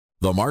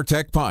The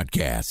Martech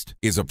Podcast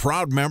is a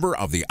proud member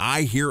of the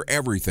I Hear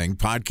Everything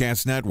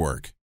Podcast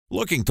Network.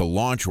 Looking to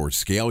launch or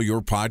scale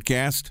your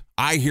podcast?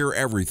 I Hear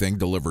Everything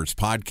delivers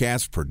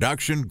podcast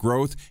production,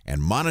 growth,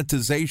 and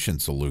monetization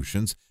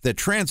solutions that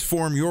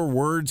transform your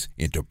words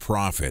into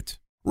profit.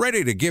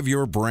 Ready to give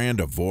your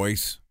brand a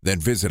voice? Then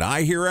visit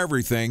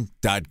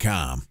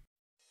iheareverything.com.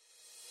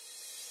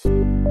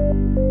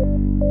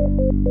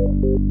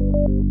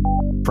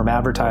 From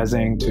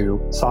advertising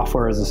to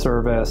software as a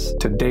service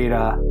to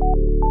data.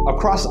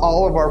 Across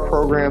all of our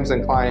programs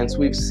and clients,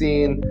 we've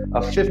seen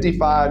a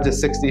 55 to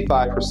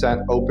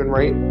 65% open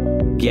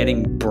rate.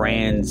 Getting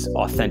brands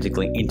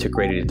authentically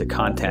integrated into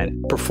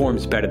content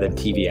performs better than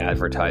TV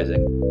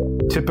advertising.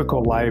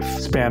 Typical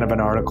lifespan of an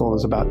article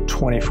is about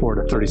 24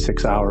 to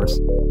 36 hours.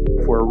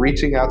 If we're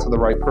reaching out to the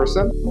right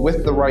person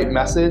with the right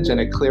message and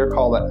a clear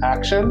call to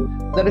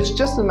action, then it's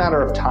just a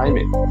matter of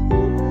timing.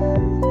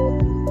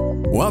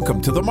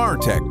 Welcome to the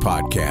Martech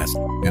Podcast,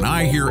 an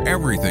I Hear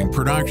Everything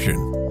production.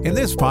 In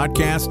this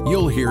podcast,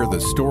 you'll hear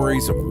the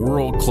stories of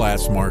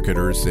world-class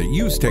marketers that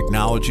use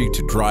technology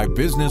to drive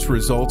business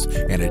results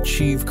and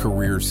achieve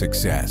career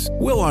success.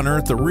 We'll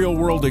unearth the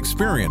real-world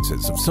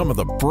experiences of some of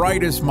the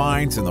brightest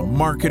minds in the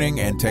marketing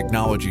and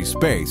technology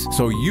space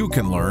so you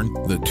can learn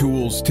the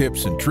tools,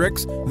 tips, and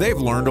tricks they've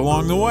learned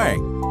along the way.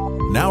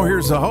 Now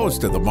here's the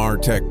host of the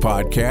Martech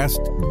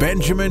Podcast,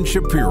 Benjamin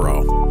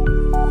Shapiro.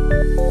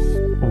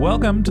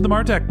 Welcome to the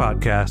Martech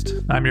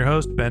Podcast. I'm your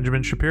host,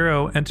 Benjamin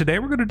Shapiro, and today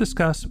we're going to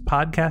discuss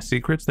podcast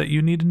secrets that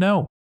you need to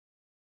know.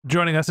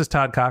 Joining us is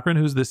Todd Cochran,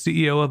 who's the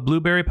CEO of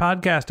Blubrry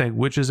Podcasting,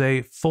 which is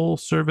a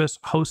full-service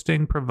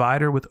hosting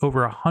provider with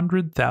over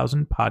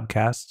 100,000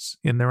 podcasts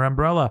in their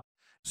umbrella.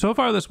 So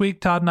far this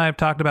week, Todd and I have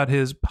talked about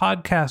his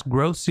podcast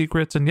growth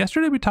secrets, and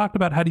yesterday we talked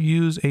about how to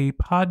use a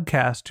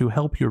podcast to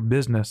help your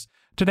business.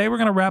 Today we're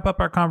going to wrap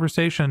up our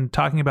conversation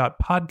talking about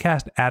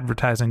podcast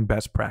advertising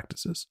best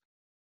practices.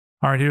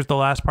 All right, here's the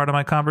last part of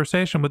my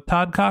conversation with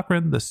Todd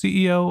Cochran, the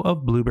CEO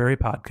of Blubrry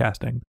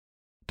Podcasting.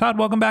 Todd,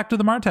 welcome back to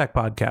the Martech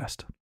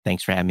Podcast.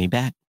 Thanks for having me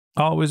back.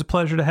 Always a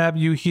pleasure to have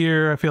you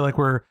here. I feel like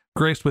we're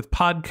graced with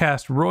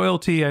podcast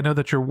royalty. I know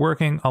that you're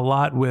working a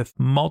lot with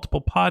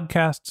multiple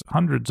podcasts,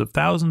 hundreds of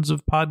thousands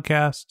of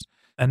podcasts,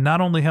 and not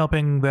only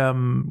helping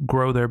them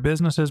grow their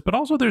businesses, but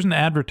also there's an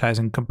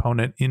advertising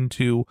component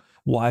into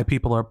why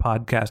people are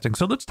podcasting.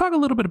 So let's talk a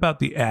little bit about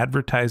the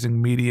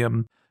advertising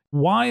medium.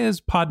 Why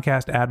is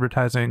podcast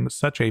advertising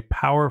such a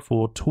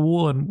powerful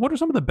tool, and what are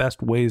some of the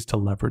best ways to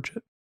leverage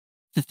it?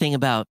 The thing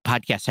about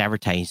podcast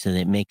advertising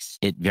that makes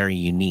it very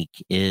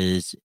unique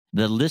is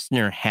the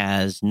listener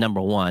has, number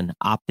one,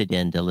 opted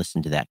in to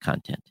listen to that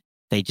content.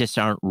 They just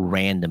aren't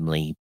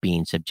randomly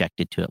being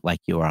subjected to it like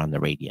you are on the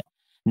radio.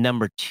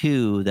 Number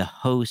two, the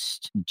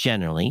host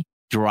generally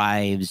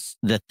drives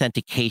the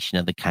authentication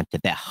of the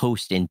content, that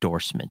host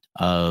endorsement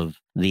of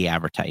the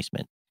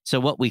advertisement. So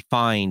what we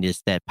find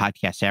is that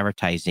podcast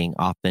advertising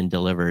often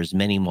delivers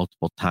many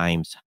multiple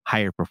times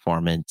higher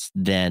performance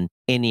than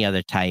any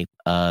other type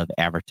of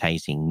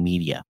advertising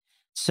media.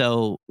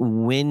 So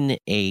when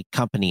a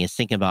company is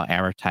thinking about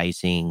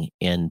advertising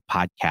in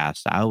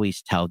podcasts, I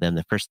always tell them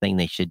the first thing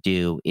they should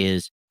do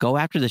is go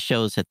after the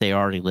shows that they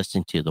already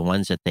listen to, the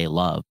ones that they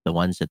love, the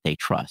ones that they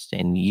trust,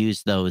 and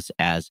use those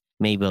as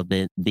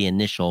maybe the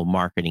initial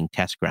marketing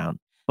test ground.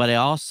 But I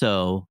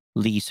also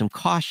leave some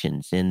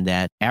cautions in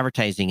that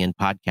advertising and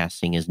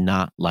podcasting is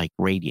not like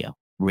radio.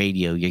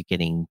 Radio, you're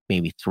getting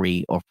maybe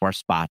 3 or 4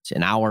 spots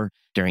an hour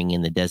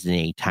in the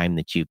designated time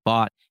that you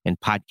bought. And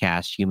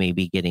podcasts, you may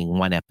be getting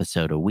 1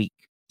 episode a week.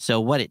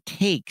 So what it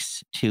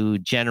takes to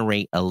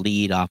generate a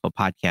lead off a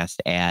podcast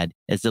ad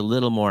is a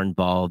little more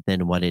involved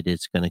than what it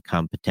is going to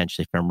come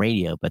potentially from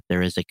radio. But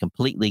there is a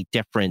completely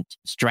different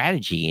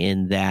strategy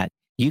in that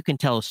you can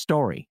tell a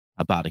story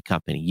about a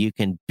company. You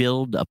can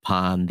build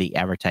upon the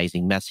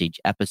advertising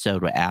message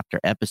episode after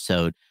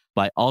episode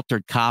by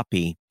altered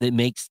copy that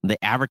makes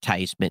the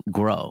advertisement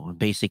grow,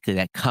 basically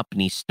that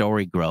company's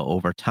story grow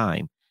over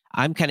time.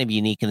 I'm kind of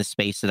unique in the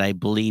space that I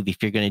believe if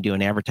you're going to do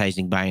an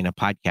advertising buy in a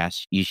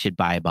podcast, you should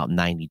buy about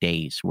 90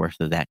 days worth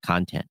of that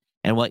content.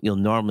 And what you'll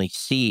normally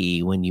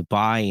see when you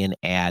buy an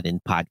ad in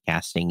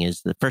podcasting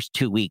is the first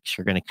 2 weeks,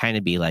 you're going to kind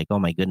of be like, oh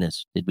my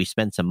goodness, did we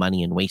spend some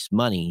money and waste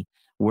money?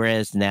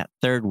 Whereas in that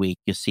third week,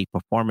 you'll see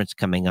performance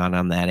coming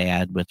on that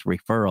ad with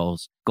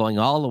referrals going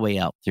all the way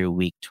up through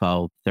week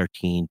 12,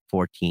 13,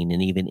 14,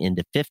 and even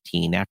into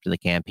 15 after the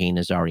campaign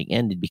has already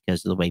ended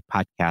because of the way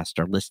podcasts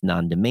are listened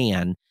on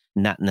demand,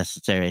 not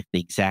necessarily at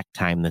the exact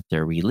time that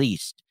they're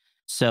released.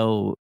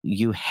 So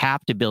you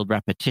have to build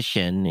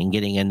repetition and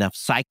getting enough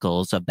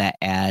cycles of that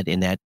ad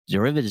and that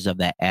derivatives of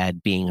that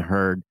ad being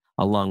heard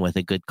along with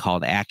a good call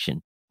to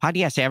action.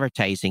 Podcast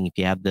advertising, if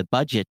you have the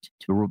budget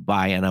to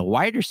buy on a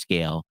wider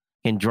scale,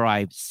 can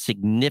drive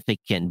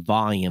significant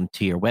volume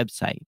to your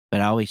website.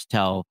 But I always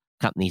tell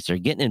companies that are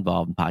getting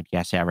involved in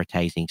podcast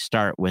advertising,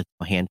 start with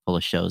a handful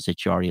of shows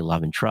that you already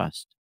love and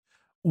trust.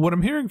 What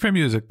I'm hearing from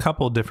you is a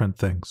couple different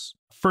things.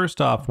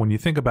 First off, when you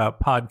think about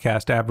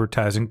podcast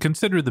advertising,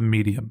 consider the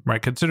medium,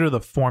 right? Consider the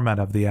format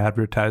of the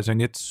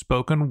advertising. It's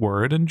spoken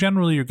word, and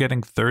generally you're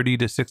getting 30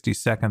 to 60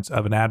 seconds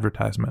of an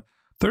advertisement.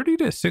 30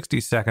 to 60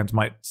 seconds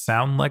might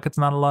sound like it's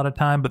not a lot of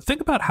time, but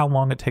think about how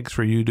long it takes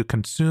for you to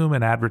consume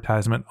an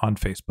advertisement on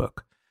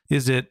Facebook.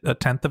 Is it a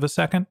tenth of a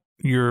second?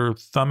 You're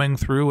thumbing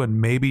through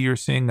and maybe you're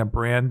seeing a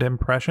brand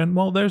impression.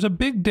 Well, there's a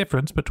big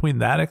difference between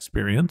that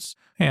experience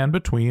and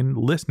between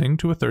listening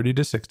to a 30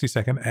 to 60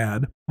 second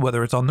ad,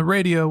 whether it's on the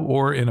radio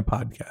or in a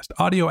podcast.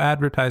 Audio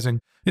advertising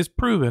is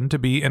proven to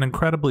be an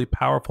incredibly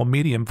powerful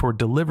medium for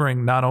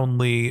delivering not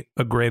only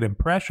a great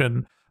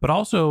impression, but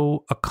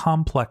also a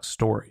complex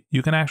story.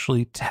 You can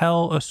actually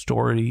tell a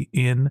story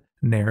in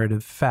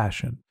narrative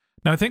fashion.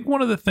 Now, I think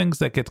one of the things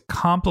that gets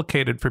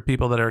complicated for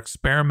people that are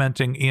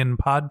experimenting in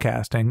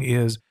podcasting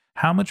is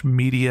how much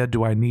media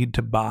do I need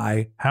to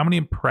buy? How many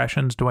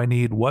impressions do I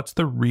need? What's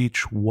the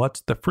reach?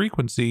 What's the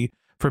frequency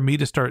for me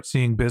to start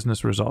seeing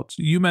business results?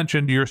 You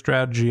mentioned your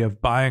strategy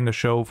of buying a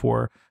show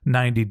for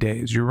 90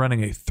 days. You're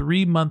running a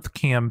 3-month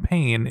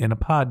campaign in a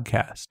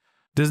podcast.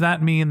 Does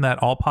that mean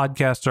that all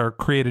podcasts are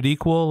created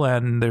equal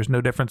and there's no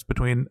difference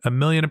between 1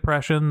 million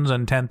impressions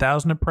and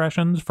 10,000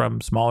 impressions from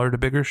smaller to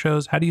bigger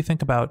shows? How do you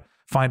think about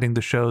finding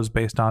the shows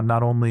based on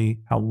not only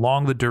how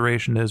long the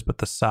duration is, but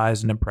the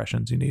size and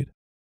impressions you need?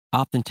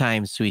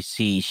 Oftentimes we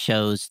see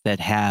shows that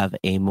have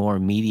a more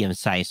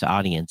medium-sized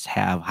audience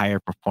have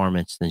higher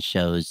performance than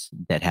shows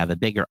that have a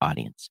bigger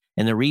audience.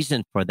 And the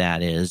reason for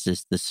that is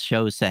the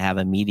shows that have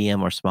a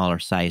medium or smaller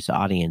size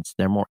audience,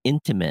 they're more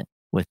intimate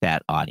with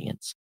that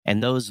audience.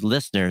 And those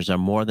listeners are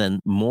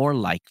more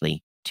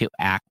likely to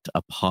act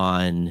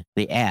upon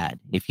the ad.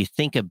 If you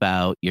think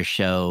about your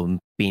show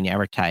being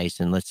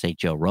advertised in, let's say,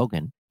 Joe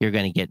Rogan, you're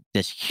going to get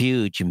this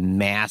huge,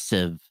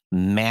 massive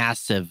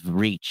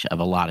reach of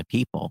a lot of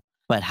people.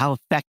 But how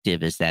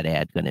effective is that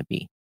ad going to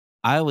be?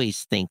 I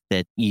always think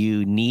that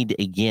you need,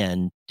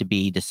 again, to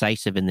be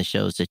decisive in the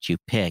shows that you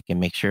pick and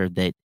make sure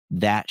that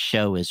that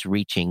show is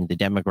reaching the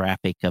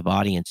demographic of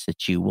audience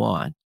that you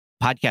want.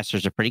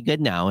 Podcasters are pretty good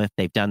now if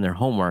they've done their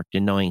homework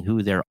and knowing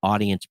who their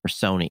audience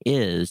persona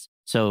is.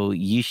 So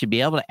you should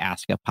be able to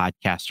ask a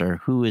podcaster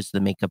who is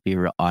the makeup of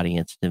your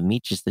audience that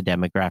matches the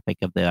demographic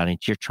of the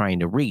audience you're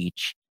trying to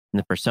reach and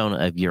the persona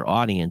of your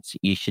audience.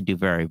 You should do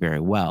very, very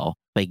well.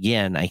 But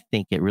again, I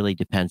think it really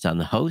depends on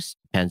the host,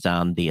 depends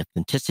on the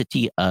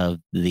authenticity of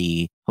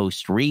the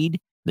host read.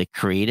 The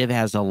creative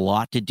has a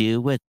lot to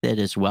do with it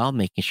as well,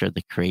 making sure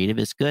the creative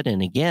is good.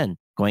 And again,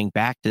 going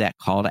back to that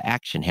call to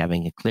action,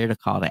 having a clear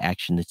call to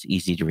action that's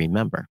easy to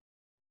remember.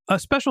 A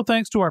special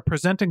thanks to our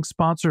presenting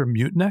sponsor,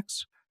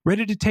 Mutinex.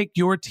 Ready to take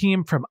your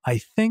team from I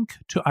think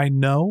to I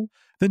know?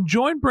 Then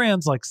join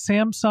brands like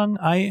Samsung,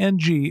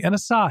 ING, and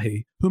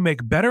Asahi who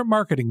make better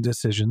marketing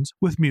decisions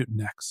with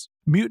Mutinex.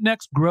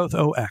 Mutinex Growth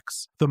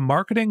OX, the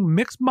marketing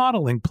mix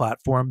modeling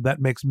platform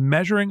that makes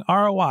measuring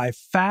ROI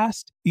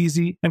fast,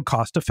 easy, and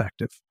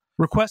cost-effective.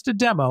 Request a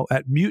demo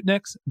at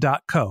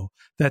Mutinex.co.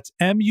 That's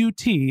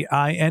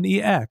Mutinex.co.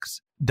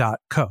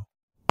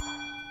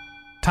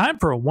 Time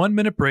for a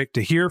 1-minute break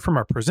to hear from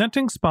our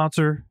presenting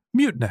sponsor,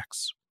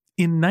 Mutinex.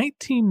 In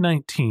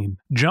 1919,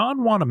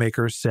 John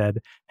Wanamaker said,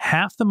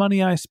 "Half the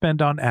money I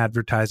spend on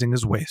advertising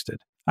is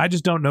wasted. I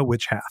just don't know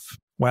which half."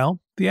 Well,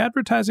 the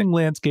advertising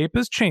landscape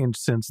has changed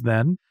since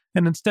then,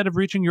 and instead of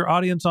reaching your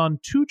audience on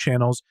 2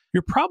 channels,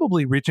 you're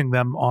probably reaching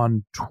them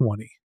on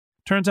 20.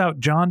 Turns out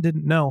John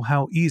didn't know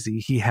how easy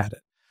he had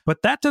it.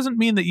 But that doesn't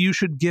mean that you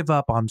should give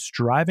up on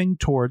striving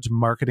towards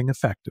marketing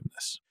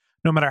effectiveness.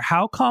 No matter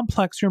how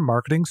complex your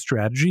marketing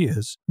strategy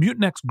is,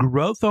 Mutinex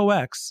Growth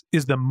OX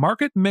is the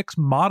market mix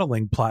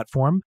modeling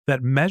platform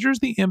that measures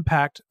the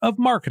impact of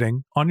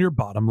marketing on your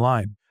bottom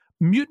line.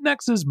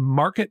 Mutinex's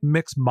market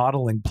mix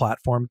modeling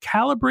platform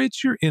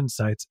calibrates your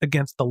insights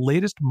against the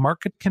latest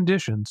market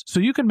conditions so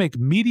you can make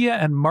media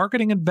and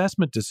marketing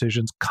investment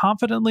decisions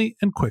confidently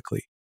and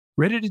quickly.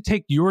 Ready to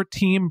take your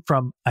team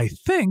from I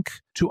think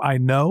to I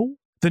know?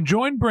 Then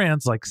join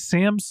brands like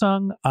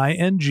Samsung,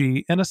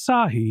 ING, and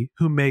Asahi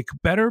who make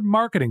better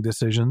marketing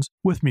decisions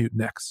with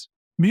Mutinex.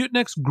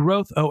 Mutinex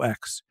Growth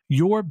OX.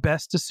 Your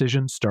best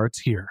decision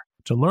starts here.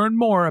 To learn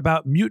more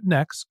about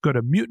Mutinex, go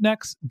to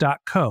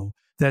Mutinex.co.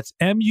 That's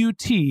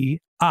Mutinex.co.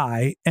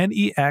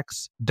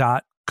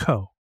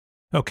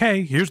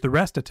 Okay, here's the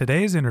rest of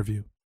today's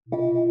interview.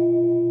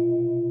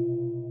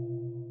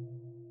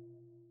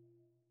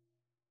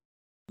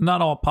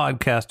 Not all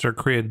podcasts are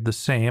created the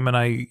same, and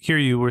I hear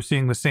you. We're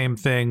seeing the same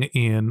thing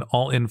in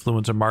all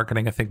influencer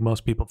marketing. I think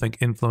most people think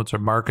influencer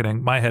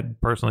marketing. My head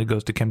personally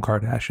goes to Kim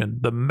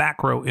Kardashian. The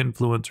macro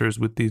influencers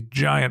with these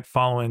giant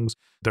followings,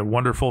 they're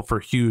wonderful for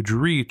huge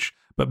reach,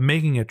 but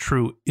making a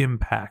true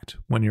impact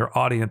when your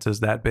audience is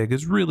that big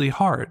is really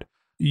hard.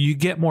 You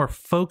get more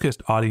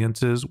focused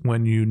audiences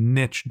when you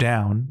niche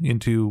down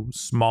into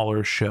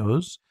smaller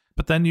shows,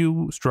 but then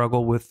you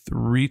struggle with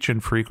reach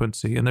and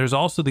frequency. And there's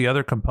also the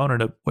other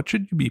component of what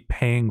should you be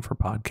paying for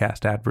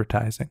podcast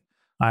advertising?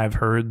 I've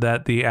heard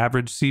that the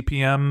average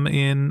CPM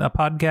in a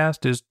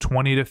podcast is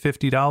 $20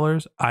 to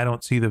 $50. I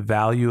don't see the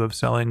value of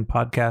selling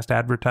podcast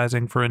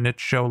advertising for a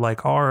niche show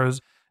like ours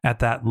at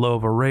that low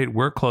of a rate.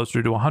 We're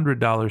closer to $100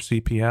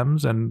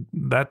 CPMs. And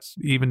that's,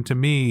 even to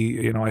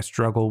me, I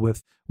struggle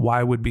with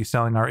why would be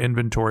selling our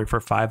inventory for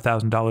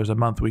 $5,000 a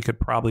month. We could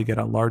probably get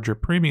a larger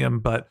premium,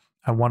 but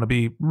I want to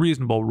be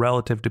reasonable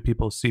relative to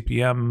people's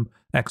CPM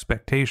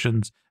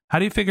expectations. How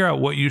do you figure out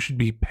what you should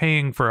be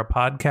paying for a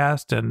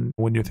podcast? And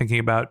when you're thinking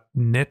about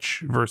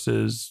niche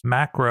versus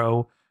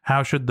macro,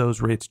 how should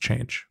those rates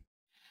change?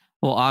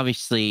 Well,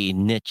 obviously,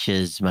 niche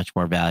is much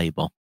more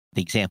valuable.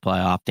 The example I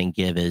often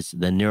give is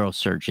the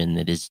neurosurgeon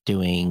that is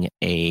doing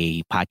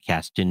a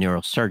podcast to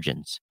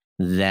neurosurgeons.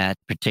 That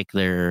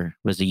particular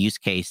was a use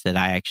case that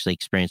I actually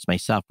experienced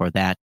myself, where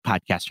that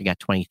podcaster got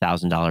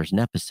 $20,000 an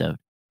episode.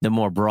 The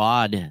more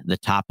broad the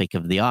topic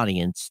of the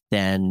audience,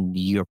 then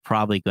you're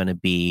probably going to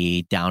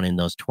be down in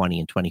those $20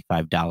 and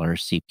 $25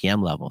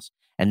 CPM levels.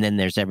 And then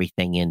there's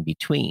everything in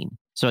between.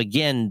 So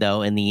again,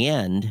 though, in the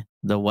end,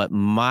 what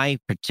my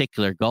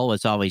particular goal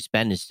has always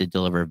been is to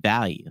deliver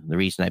value. The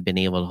reason I've been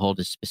able to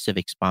hold a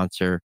specific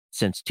sponsor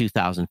since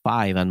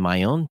 2005 on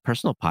my own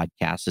personal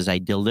podcast is I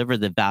deliver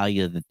the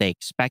value that they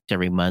expect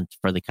every month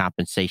for the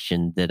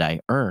compensation that I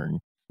earn.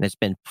 And it's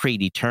been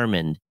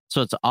predetermined.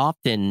 So it's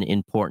often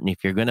important,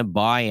 if you're going to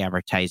buy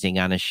advertising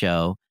on a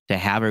show, to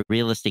have a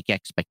realistic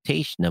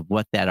expectation of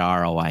what that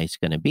ROI is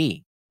going to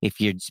be. If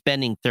you're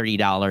spending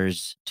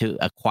 $30 to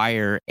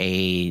acquire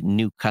a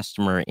new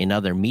customer in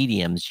other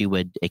mediums, you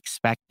would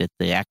expect that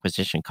the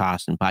acquisition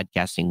cost in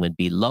podcasting would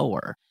be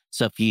lower.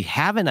 So if you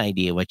have an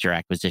idea what your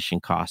acquisition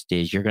cost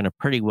is, you're going to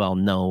pretty well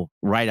know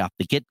right off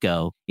the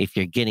get-go if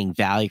you're getting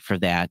value for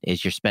that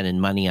as you're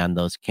spending money on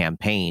those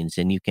campaigns,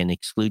 and you can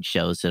exclude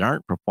shows that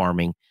aren't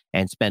performing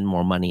and spend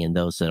more money in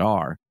those that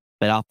are.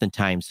 But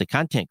oftentimes the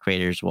content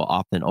creators will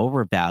often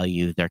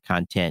overvalue their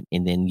content,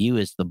 and then you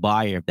as the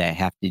buyer of that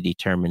have to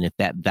determine if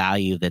that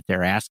value that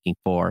they're asking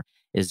for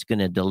is going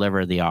to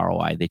deliver the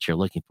ROI that you're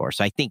looking for.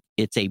 So I think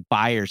it's a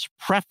buyer's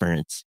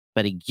preference.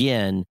 But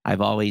again,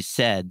 I've always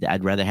said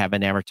I'd rather have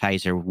an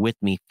advertiser with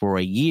me for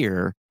a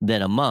year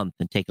than a month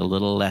and take a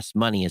little less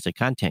money as a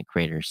content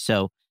creator.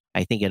 So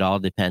I think it all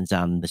depends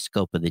on the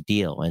scope of the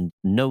deal, and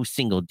no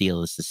single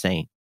deal is the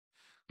same.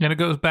 And it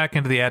goes back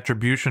into the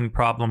attribution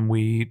problem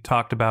we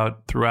talked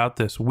about throughout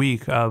this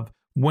week of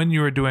when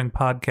you are doing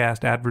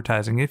podcast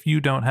advertising, if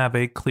you don't have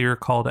a clear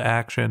call to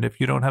action, if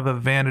you don't have a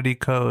vanity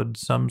code,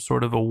 some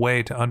sort of a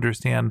way to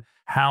understand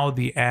how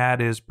the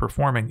ad is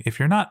performing, if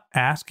you're not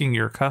asking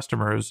your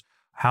customers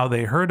how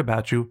they heard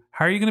about you,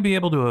 how are you going to be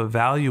able to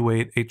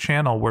evaluate a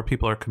channel where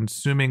people are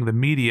consuming the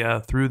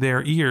media through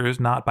their ears,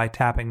 not by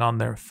tapping on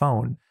their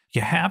phone?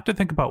 You have to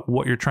think about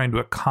what you're trying to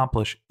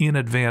accomplish in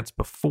advance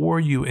before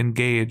you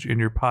engage in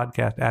your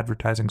podcast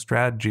advertising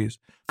strategies.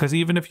 Because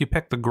even if you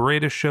pick the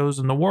greatest shows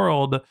in the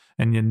world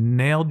and you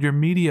nailed your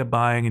media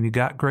buying and you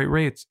got great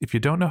rates, if you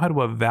don't know how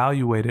to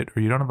evaluate it or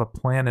you don't have a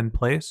plan in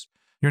place,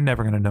 you're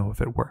never going to know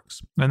if it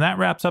works. And that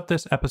wraps up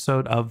this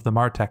episode of the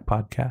Martech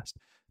Podcast.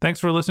 Thanks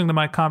for listening to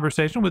my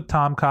conversation with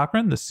Tom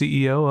Cochran, the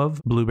CEO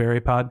of Blueberry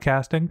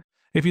Podcasting.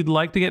 If you'd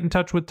like to get in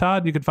touch with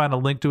Todd, you can find a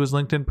link to his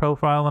LinkedIn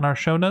profile in our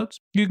show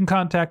notes. You can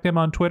contact him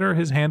on Twitter.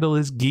 His handle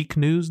is Geek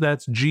News.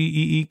 That's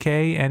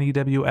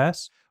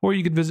GeekNews. Or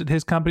you can visit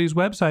his company's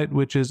website,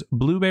 which is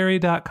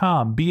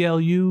blubrry.com,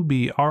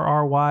 BLUBRRY.com.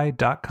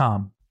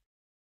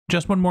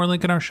 Just one more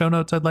link in our show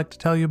notes I'd like to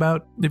tell you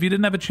about. If you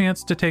didn't have a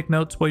chance to take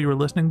notes while you were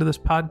listening to this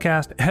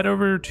podcast, head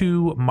over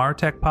to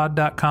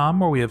martechpod.com,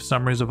 where we have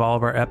summaries of all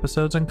of our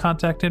episodes and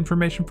contact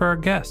information for our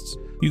guests.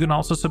 You can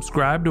also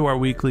subscribe to our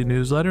weekly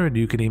newsletter, and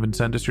you can even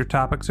send us your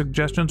topic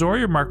suggestions or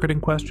your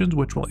marketing questions,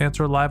 which we'll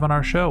answer live on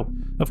our show.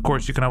 Of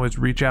course, you can always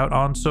reach out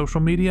on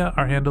social media.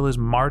 Our handle is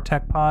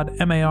MarTechPod,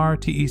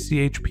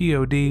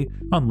 MarTechPod,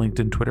 on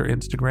LinkedIn, Twitter,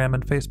 Instagram,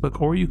 and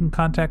Facebook, or you can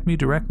contact me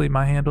directly.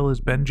 My handle is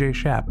Ben J.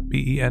 Shap,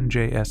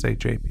 BenJShap.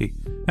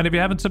 And if you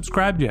haven't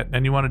subscribed yet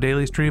and you want a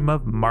daily stream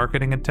of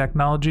marketing and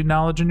technology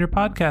knowledge in your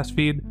podcast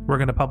feed, we're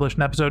going to publish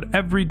an episode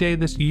every day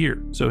this year.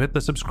 So hit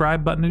the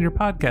subscribe button in your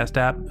podcast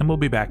app, and we'll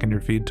be back in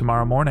your feed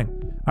tomorrow morning.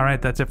 All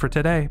right, that's it for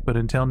today. But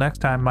until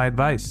next time, my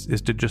advice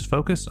is to just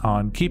focus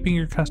on keeping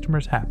your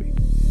customers happy.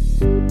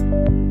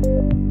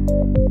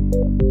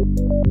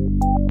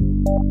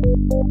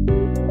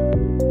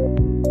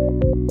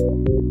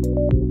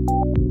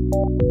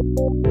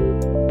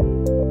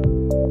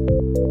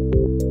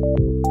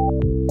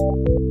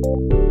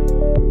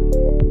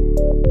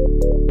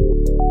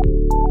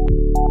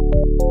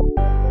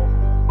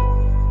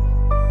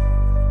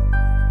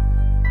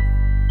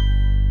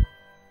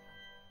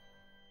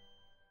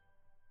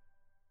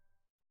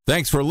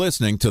 Thanks for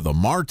listening to the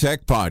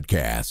Martech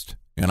Podcast,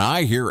 and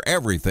I Hear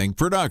Everything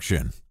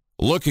production.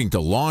 Looking to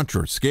launch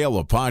or scale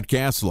a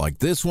podcast like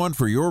this one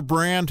for your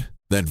brand?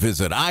 Then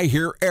visit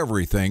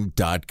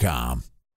iheareverything.com.